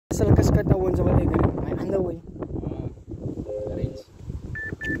asal kas katawan sa balay ganun. May andaw eh. Arrange.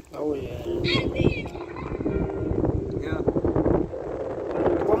 Oh yeah. Yeah.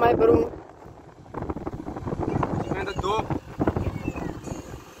 Pamay pero And the Dawg.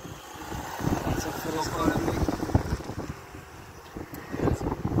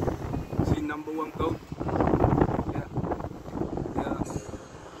 She number one goat. Yeah. Yeah.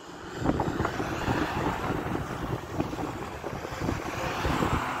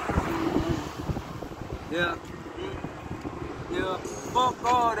 Yeah. Yeah. Fuck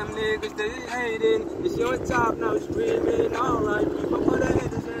all them niggas, they hating. It's your top now, screaming alright. Fuck all the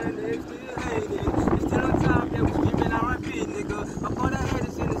haters and they still hating. It's still on top, yeah, we screaming R.I.P. nigga. Fuck all the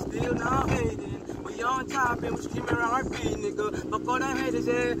haters and they still now hating. We on top and we screaming R.I.P. nigga. Fuck all the haters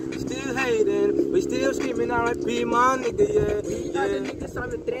and they still hating. We still screaming R.I.P. my nigga, yeah. Yeah, the niggas are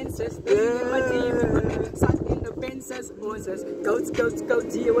the trenches. They in my team. Sat in the fences, oses. Goats,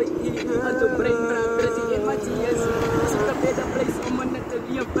 yeah, what he. Also brain, Trizzy in my tears. This is the better place. I'm on the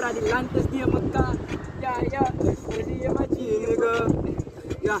Liam, Pradilantes, near Maka. Yeah, Trizzy in my team, nigga.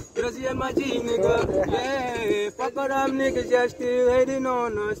 Yeah, Trizzy and Magee, nigga. Yeah, fuck all them niggas, yeah, still hating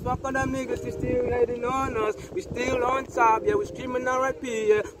on us. Fuck all them niggas, they still hating on us. We still on top, yeah, we screaming R.I.P.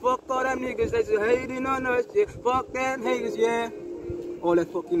 Yeah, fuck all them niggas, they still hating on us. Yeah, fuck them haters, yeah. All that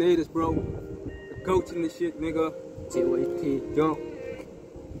fucking haters, bro. The goats and the shit, nigga. JYT. Yo.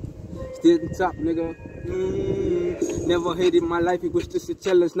 Still on top, nigga. Never hated my life, it was just a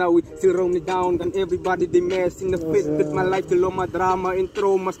challenge. Now we still rolling down, and everybody they mess in the fit with my life, till all my drama and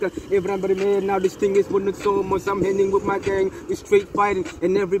traumas. Cause everybody mad now, this thing is winning so much. I'm hanging with my gang, we straight fighting,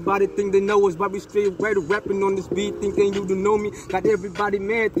 and everybody think they know us, but we straight right rapping on this beat, thinking you don't know me. Got everybody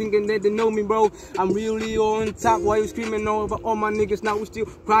mad, thinking that they know me, bro. I'm really on top while you screaming over all my niggas. Now we still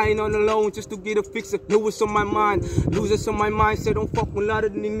crying on the loan just to get a fix. Know what's on my mind, losers on my mind. Say don't fuck with a lot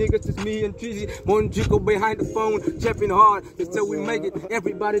of these niggas, it's me and Trizzy. One jiggle behind the phone, trapping hard until we make it.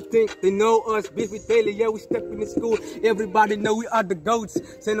 Everybody think they know us, bitch, we daily, yeah, we stepping in school. Everybody know we are the goats.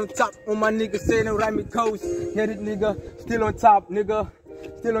 Say on top on my niggas, say them ride me coast. Hit it, nigga, still on top, nigga.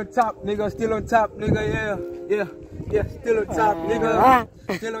 Still on top, nigga, still on top, nigga, yeah, still on top, nigga.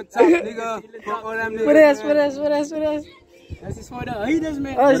 Still on top, nigga. Fuck all them niggas. Peres. This is for the haters,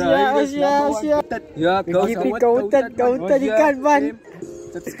 man. Asya. Yeah, Kautan ikan ban.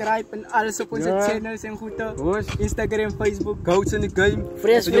 Subscribe and also po sa channel sa Kuto. Instagram, Facebook. Goats in the game.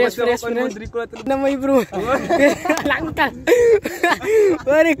 Fresh. Na may bro. Langka.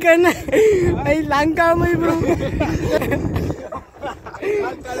 Pare ka na. Ay langka may bro.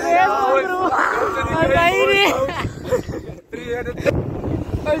 Bro. Ay ni.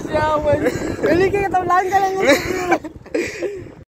 Asya man. Kali ka langka lang.